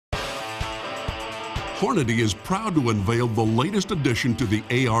Hornady is proud to unveil the latest addition to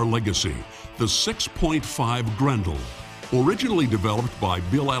the AR legacy, the 6.5 Grendel. Originally developed by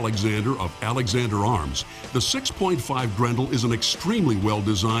Bill Alexander of Alexander Arms, the 6.5 Grendel is an extremely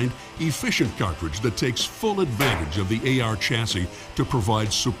well-designed, efficient cartridge that takes full advantage of the AR chassis to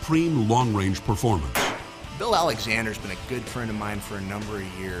provide supreme long-range performance. Bill Alexander's been a good friend of mine for a number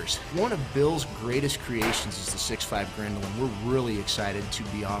of years. One of Bill's greatest creations is the 6.5 Grendel, and we're really excited to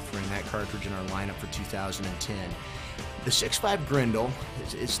be offering that cartridge in our lineup for 2010. The 6.5 Grendel,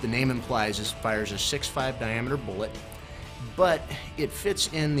 as the name implies, fires a 6.5 diameter bullet, but it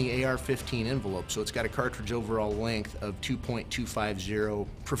fits in the AR-15 envelope, so it's got a cartridge overall length of 2.250.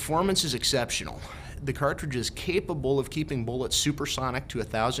 Performance is exceptional. The cartridge is capable of keeping bullets supersonic to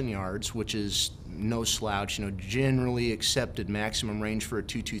 1,000 yards, which is no slouch. Generally accepted maximum range for a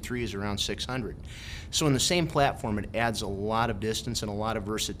 .223 is around 600. So in the same platform, it adds a lot of distance and a lot of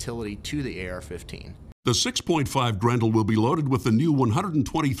versatility to the AR-15. The 6.5 Grendel will be loaded with the new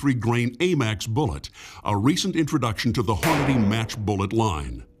 123 grain AMAX bullet, a recent introduction to the Hornady match bullet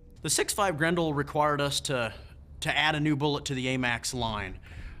line. The 6.5 Grendel required us to add a new bullet to the AMAX line.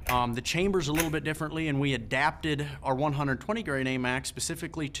 The chamber's a little bit differently, and we adapted our 120 grain AMAX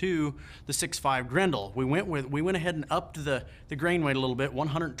specifically to the 6.5 Grendel. We went ahead and upped the grain weight a little bit,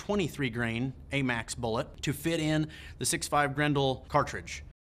 123 grain AMAX bullet to fit in the 6.5 Grendel cartridge.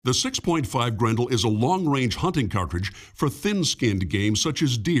 The 6.5 Grendel is a long-range hunting cartridge for thin-skinned game such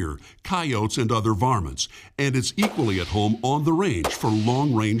as deer, coyotes, and other varmints, and it's equally at home on the range for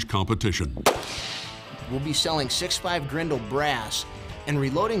long-range competition. We'll be selling 6.5 Grendel brass and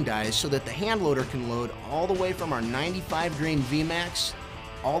reloading dies so that the hand loader can load all the way from our 95 grain VMAX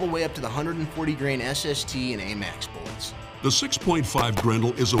all the way up to the 140 grain SST and AMAX bullets. The 6.5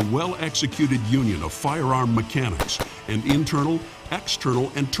 Grendel is a well-executed union of firearm mechanics and internal,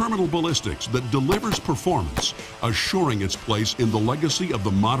 external, and terminal ballistics that delivers performance, assuring its place in the legacy of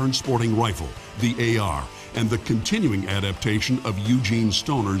the modern sporting rifle, the AR, and the continuing adaptation of Eugene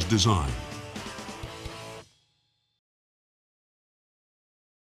Stoner's design.